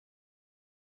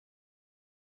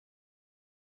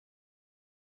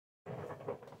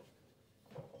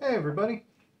Hey everybody,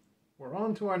 we're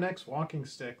on to our next walking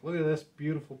stick. Look at this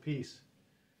beautiful piece.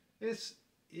 This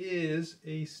is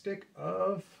a stick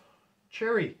of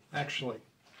cherry, actually.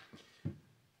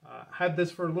 Had this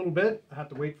for a little bit. I had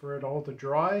to wait for it all to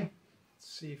dry. Let's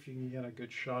see if you can get a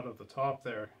good shot of the top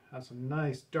there. Has a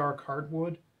nice dark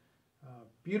hardwood,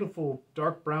 beautiful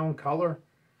dark brown color.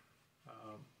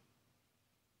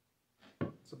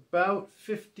 It's about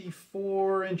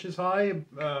 54 inches high,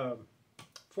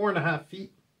 4.5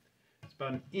 feet. It's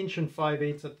about 1.5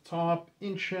 inches at the top,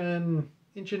 inch and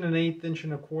an eighth, 1.25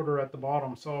 inches at the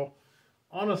bottom. So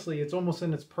honestly, it's almost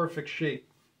in its perfect shape.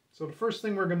 So the first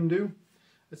thing we're going to do,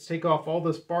 let's take off all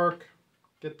this bark,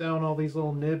 get down all these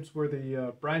little nibs where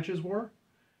the branches were,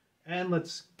 and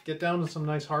let's get down to some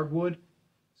nice hardwood,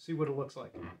 see what it looks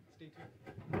like. Stay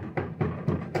tuned.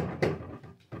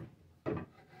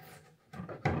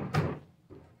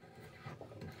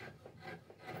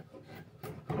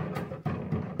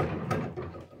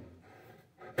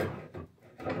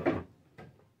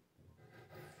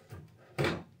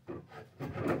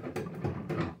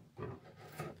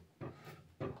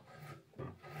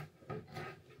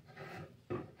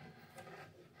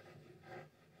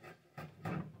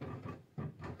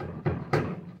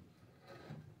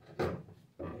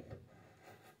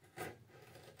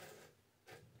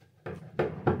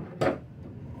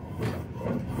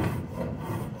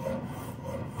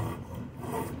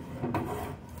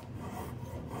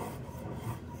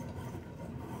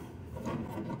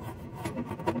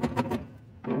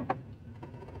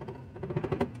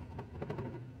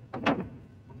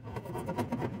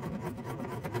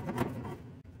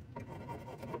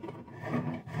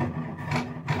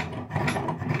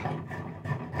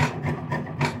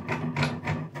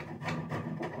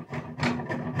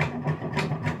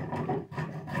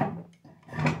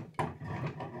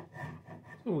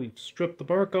 So we've stripped the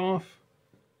bark off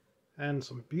and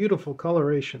some beautiful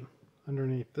coloration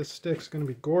underneath. This stick's going to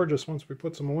be gorgeous once we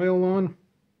put some oil on.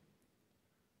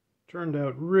 Turned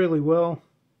out really well.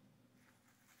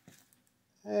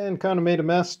 And kind of made a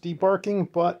mess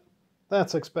debarking, but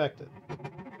that's expected.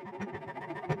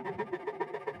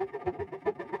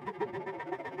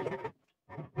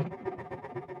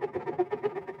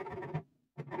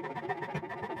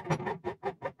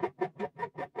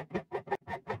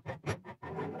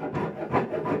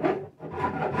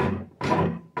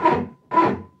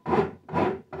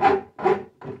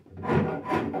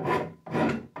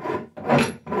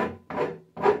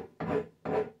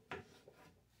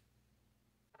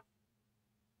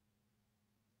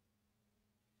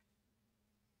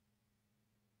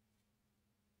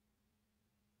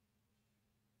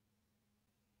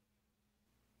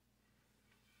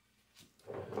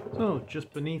 So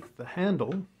just beneath the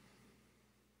handle,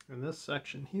 in this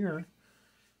section here,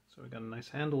 so we got a nice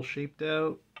handle shaped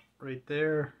out right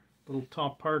there, little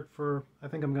top part for, I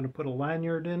think I'm going to put a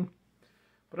lanyard in.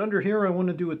 But under here I want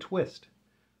to do a twist.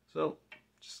 So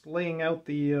just laying out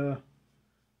the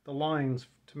lines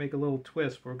to make a little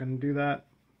twist. We're going to do that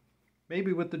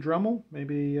maybe with the Dremel,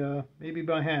 maybe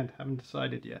by hand, haven't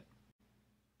decided yet.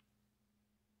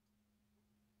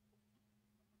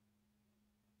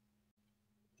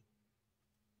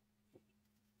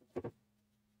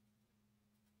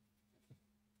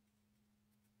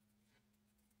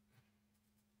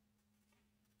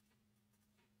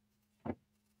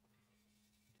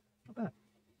 Not bad.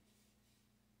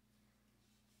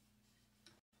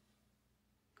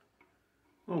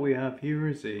 What we have here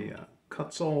is a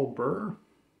Kutzall burr,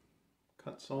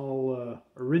 Kutzall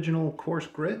original coarse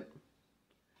grit,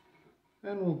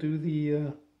 and we'll do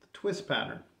the twist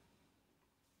pattern.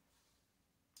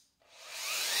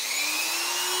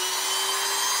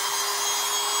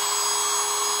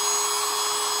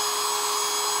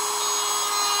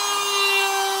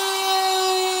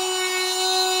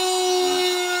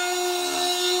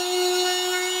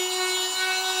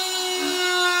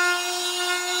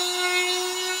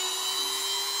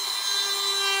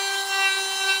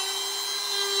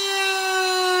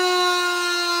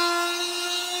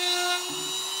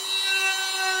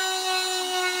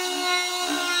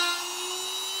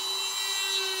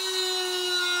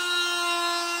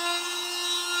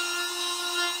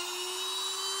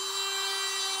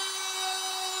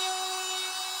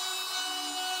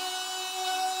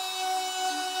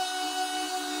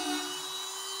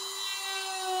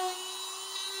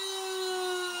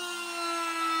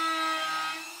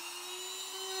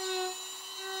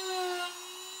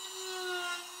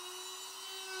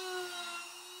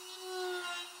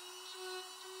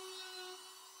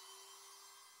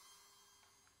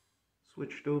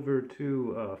 Switched over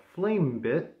to a flame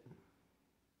bit.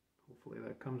 Hopefully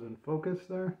that comes in focus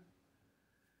there.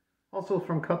 Also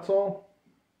from Kutzall.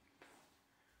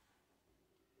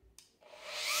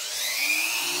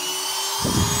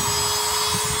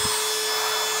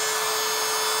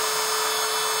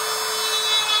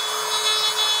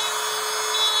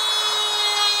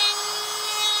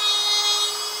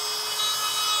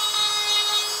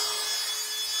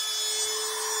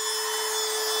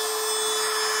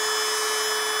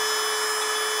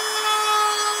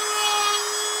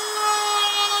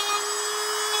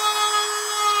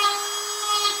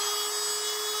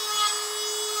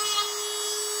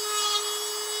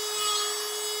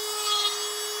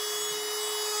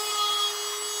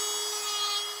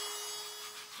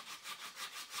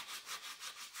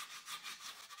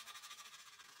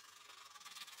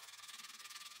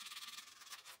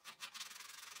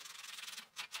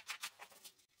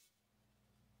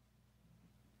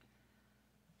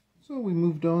 So we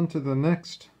moved on to the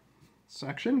next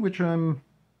section, which I'm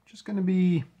just going to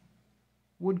be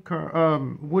wood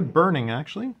burning,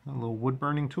 actually, a little wood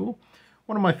burning tool.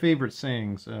 One of my favorite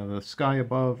sayings, the sky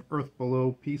above, earth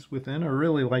below, peace within. I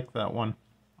really like that one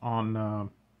on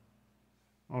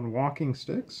walking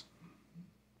sticks.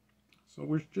 So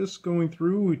we're just going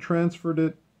through, we transferred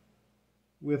it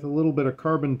with a little bit of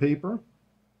carbon paper.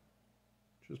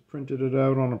 Just printed it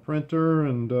out on a printer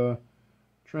and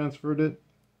transferred it.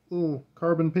 Little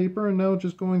carbon paper, and now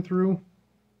just going through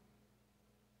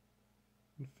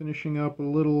and finishing up a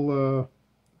little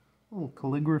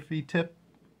calligraphy tip.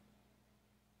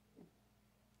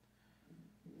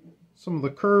 Some of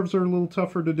the curves are a little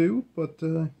tougher to do, but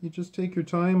you just take your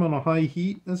time on a high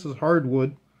heat. This is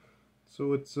hardwood,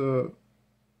 so it's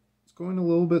going a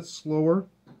little bit slower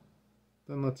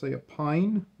than, let's say, a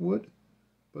pine would,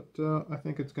 but I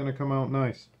think it's going to come out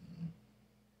nice.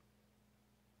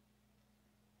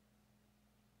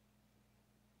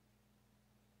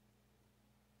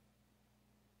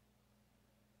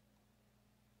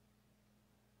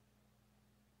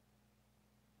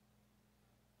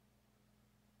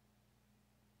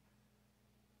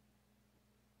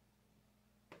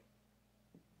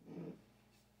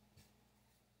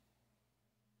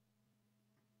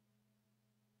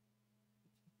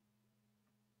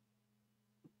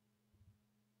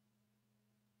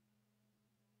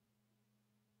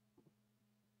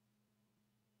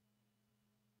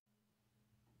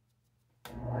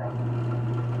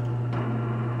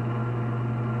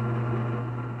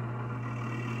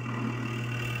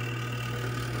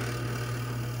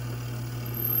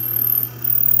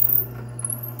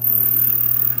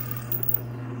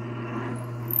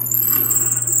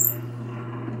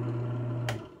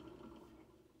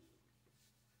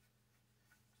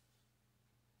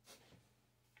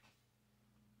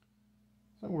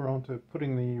 So we're on to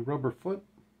putting the rubber foot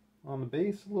on the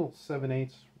base, a little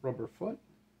 7/8 rubber foot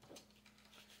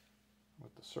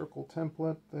with the circle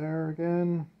template there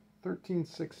again,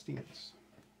 13/16.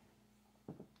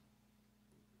 So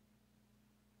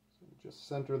just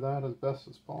center that as best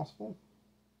as possible.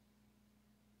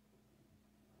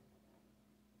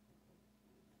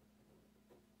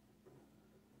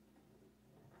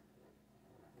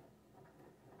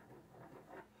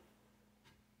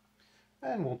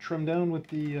 And we'll trim down with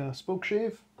the spoke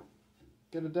shave,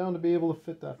 get it down to be able to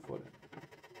fit that foot in.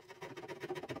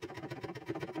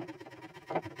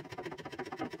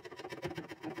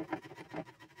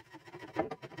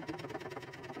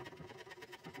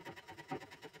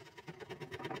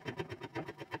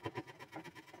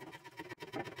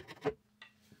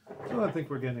 So I think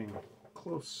we're getting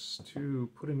close to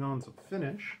putting on some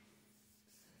finish.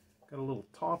 Got a little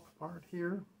top part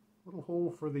here, little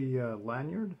hole for the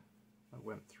lanyard that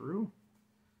went through.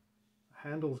 The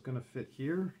handle's going to fit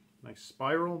here. Nice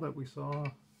spiral that we saw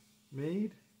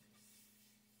made.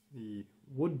 The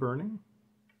wood burning.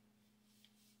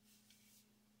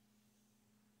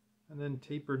 And then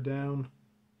tapered down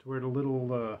to where the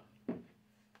little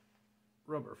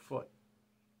rubber foot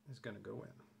is going to go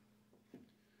in.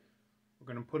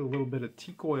 We're going to put a little bit of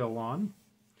teak oil on,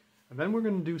 and then we're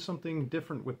going to do something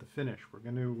different with the finish. We're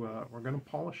going to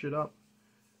polish it up.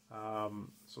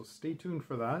 So stay tuned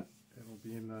for that. It'll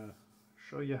be in the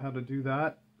show you how to do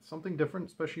that. Something different,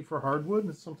 especially for hardwood.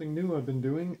 It's something new I've been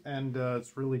doing, and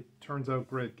it's really turns out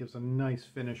great. Gives a nice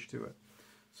finish to it.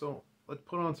 So let's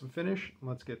put on some finish and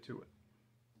let's get to it.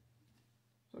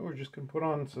 So we're just going to put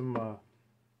on some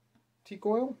teak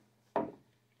oil.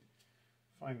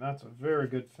 Find that's a very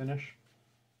good finish.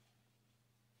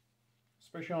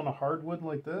 Especially on a hardwood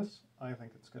like this, I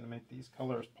think it's going to make these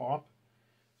colors pop.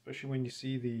 Especially when you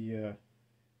see the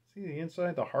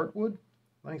inside, the heartwood,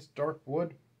 nice dark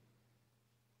wood,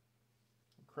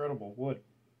 incredible wood.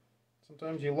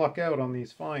 Sometimes you luck out on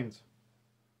these finds.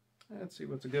 Let's see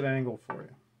what's a good angle for you.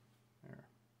 There.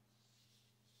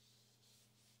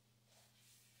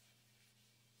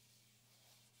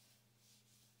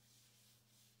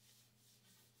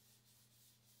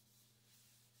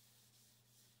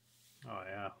 Oh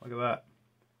yeah, look at that.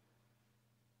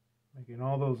 Making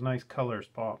all those nice colors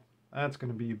pop. That's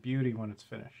going to be a beauty when it's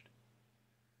finished.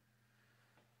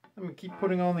 I'm going to keep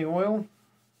putting on the oil.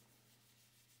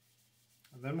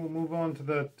 And then we'll move on to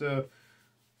that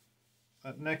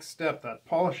next step, that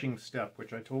polishing step,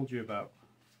 which I told you about.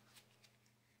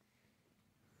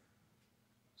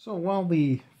 So while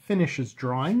the finish is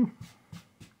drying, I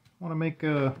want to make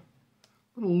a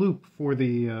little loop for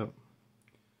the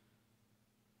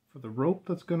rope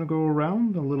that's going to go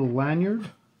around, a little lanyard.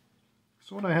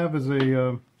 So what I have is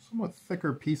a somewhat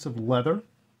thicker piece of leather.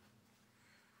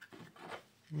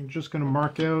 I'm just going to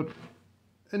mark out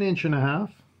 1.5 inches.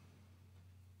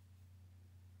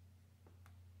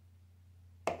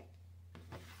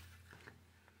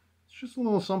 It's just a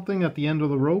little something at the end of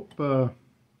the rope.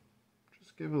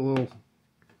 Just give it a little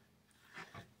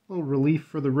relief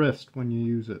for the wrist when you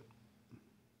use it.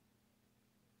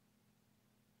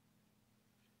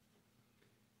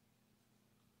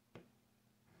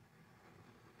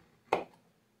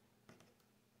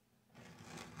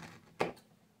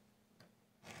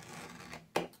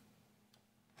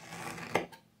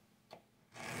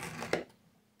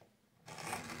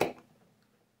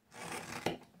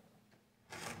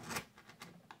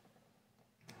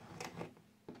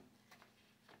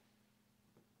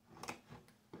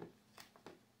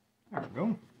 There we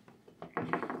go.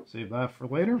 Save that for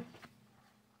later.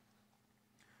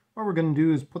 What we're going to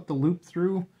do is put the loop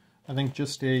through, I think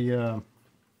just a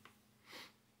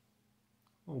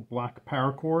little black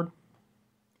paracord.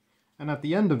 And at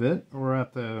the end of it, or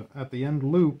at the end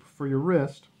loop for your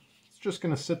wrist, it's just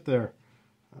going to sit there.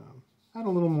 Add a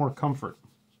little more comfort,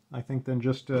 I think, than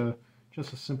just a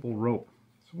simple rope.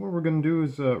 So what we're going to do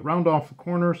is round off the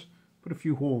corners, put a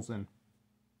few holes in.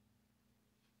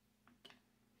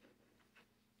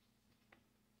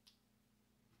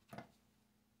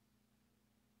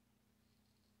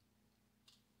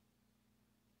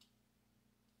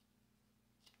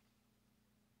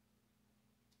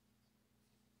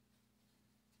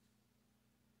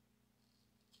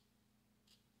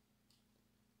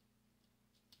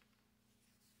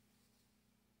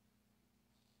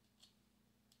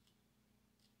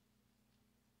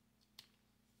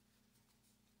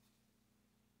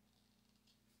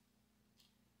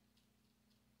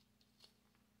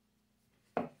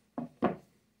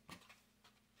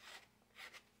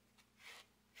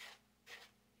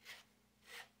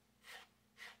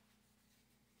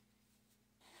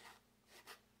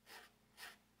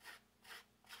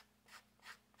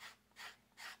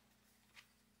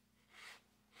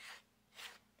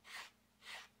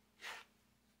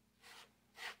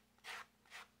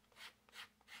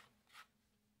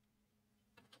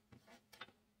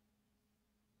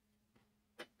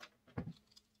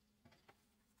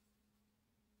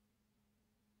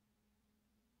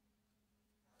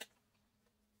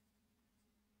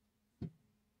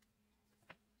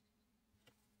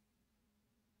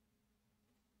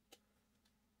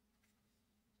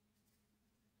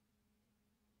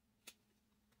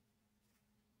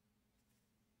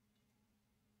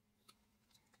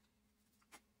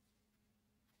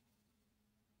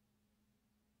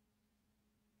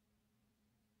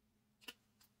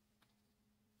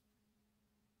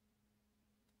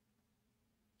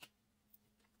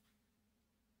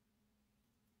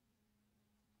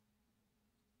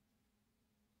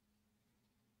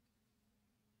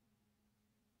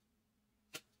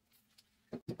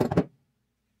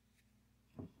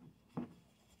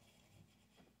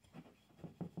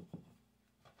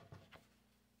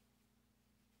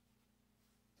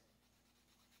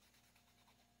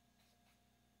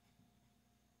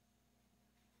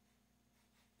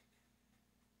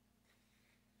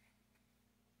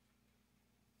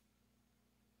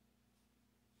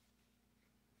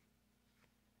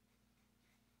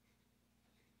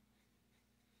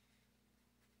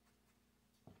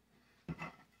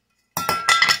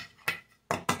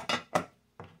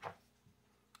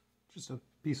 Just a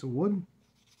piece of wood.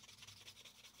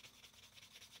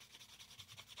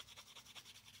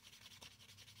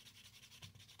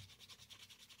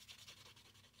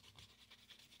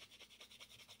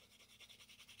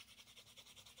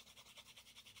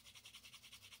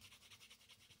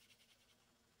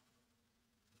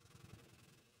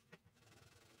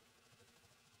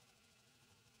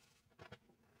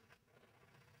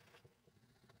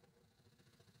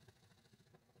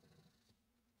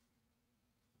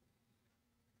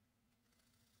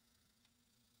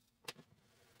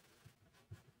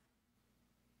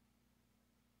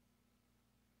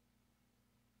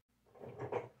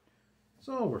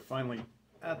 So we're finally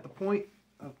at the point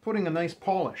of putting a nice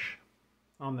polish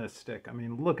on this stick. I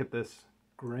mean, look at this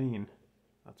grain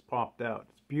that's popped out.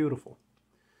 It's beautiful.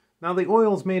 Now the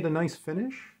oil's made a nice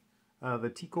finish, the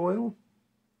teak oil,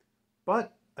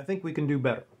 but I think we can do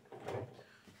better.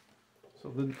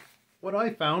 So what I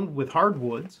found with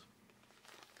hardwoods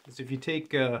is if you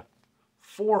take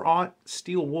 4/0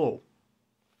 steel wool,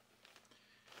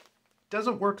 it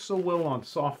doesn't work so well on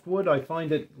softwood. I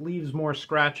find it leaves more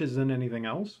scratches than anything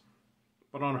else.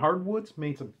 But on hardwoods,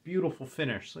 makes a beautiful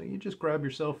finish. So you just grab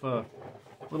yourself a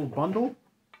little bundle,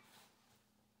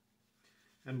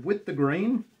 and with the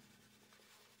grain,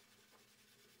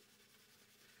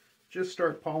 just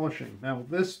start polishing. Now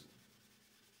this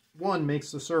one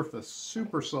makes the surface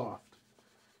super soft,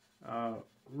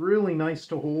 really nice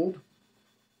to hold.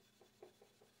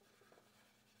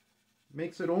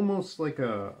 Makes it almost like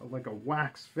a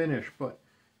wax finish, but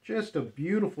just a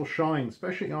beautiful shine,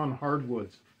 especially on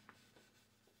hardwoods.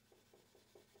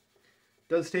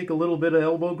 Does take a little bit of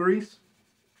elbow grease,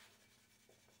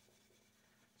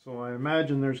 so I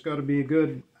imagine there's got to be a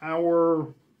good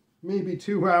hour, maybe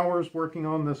 2 hours working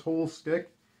on this whole stick,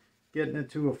 getting it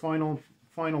to a final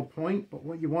point. But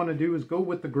what you want to do is go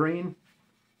with the grain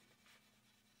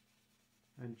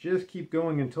and just keep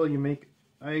going until you make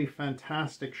a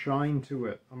fantastic shine to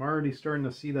it. I'm already starting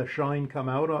to see the shine come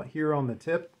out here on the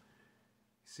tip.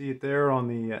 See it there on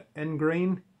the end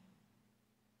grain.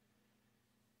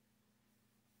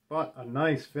 But a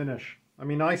nice finish. I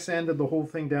mean, I sanded the whole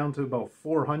thing down to about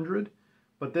 400,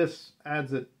 but this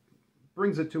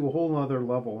brings it to a whole other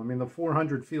level. I mean, the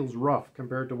 400 feels rough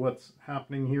compared to what's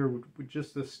happening here with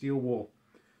just this steel wool.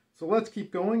 So let's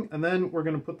keep going, and then we're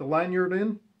going to put the lanyard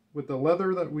in with the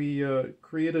leather that we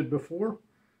created before,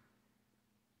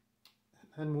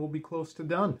 and we'll be close to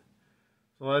done.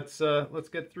 So let's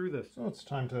get through this. So it's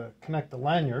time to connect the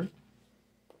lanyard.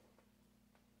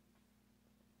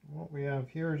 What we have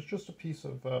here is just a piece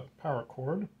of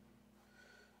paracord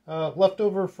left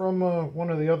over from one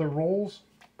of the other rolls.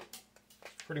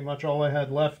 Pretty much all I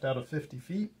had left out of 50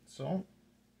 feet, so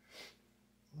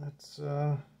let's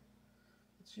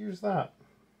use that.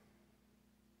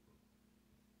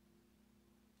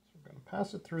 So we're going to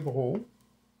pass it through the hole.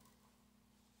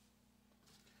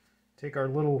 Take our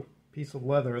little piece of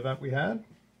leather that we had.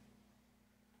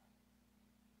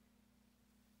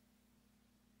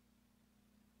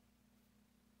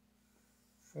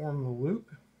 Form the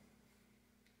loop,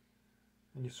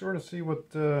 and you sort of see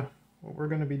what we're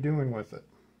going to be doing with it.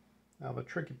 Now the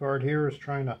tricky part here is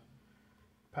trying to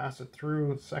pass it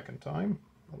through the second time.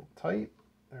 A little tight.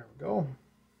 There we go.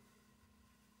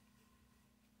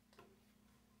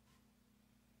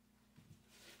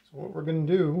 So what we're going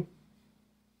to do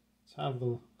is have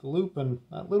the loop and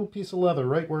that little piece of leather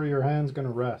right where your hand's going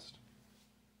to rest.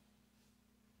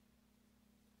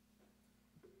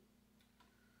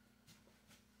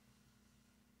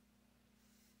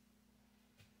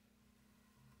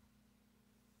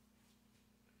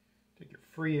 Take your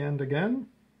free end again,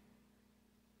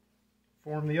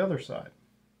 form the other side.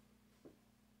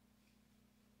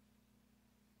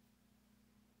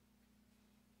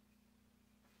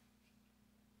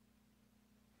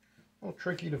 A little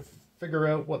tricky to figure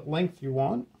out what length you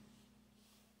want.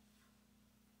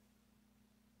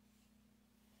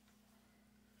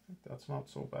 I think that's not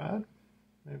so bad.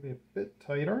 Maybe a bit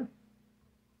tighter.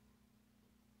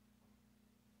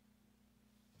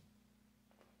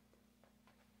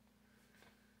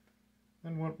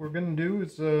 And what we're going to do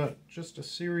is just a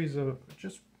series of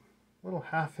just little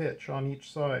half hitch on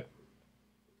each side.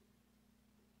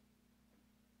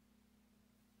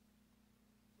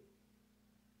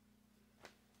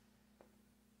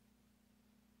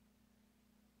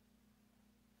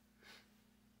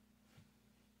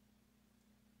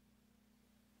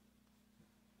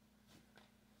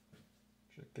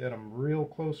 Just get them real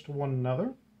close to one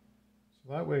another,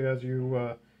 so that way as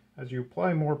you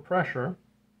apply more pressure,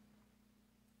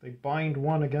 they bind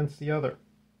one against the other.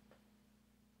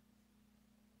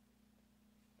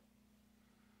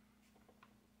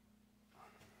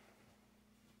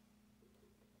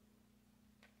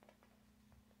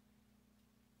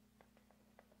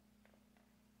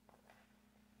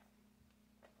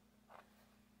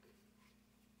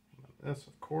 This,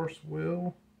 of course,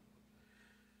 will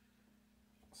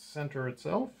center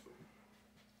itself.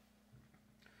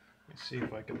 Let me see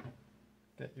if I can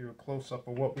get you a close-up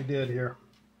of what we did here.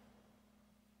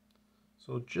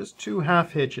 So just 2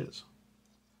 half hitches.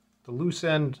 The loose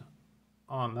end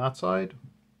on that side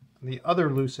and the other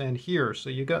loose end here.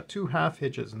 So you got 2 half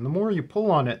hitches, and the more you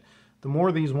pull on it, the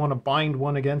more these want to bind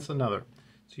one against another.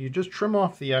 So you just trim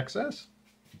off the excess,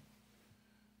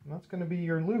 And that's going to be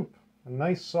your loop. A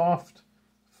nice soft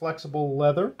flexible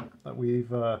leather that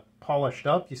we've polished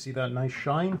up. You see that nice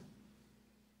shine?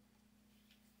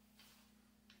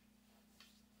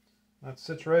 That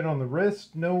sits right on the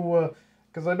wrist. No,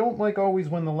 because I don't like always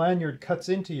when the lanyard cuts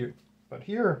into you. But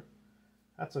here,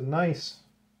 that's a nice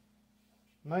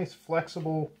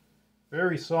flexible,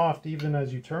 very soft even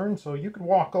as you turn. So you could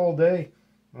walk all day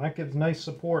and that gives nice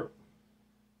support.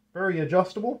 Very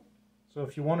adjustable. So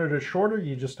if you wanted it shorter,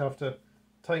 you just have to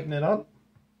tighten it up.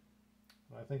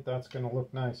 I think that's going to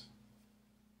look nice.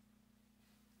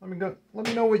 Let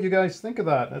me know what you guys think of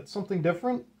that. It's something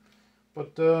different,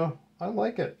 but I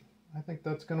like it. I think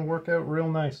that's going to work out real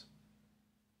nice.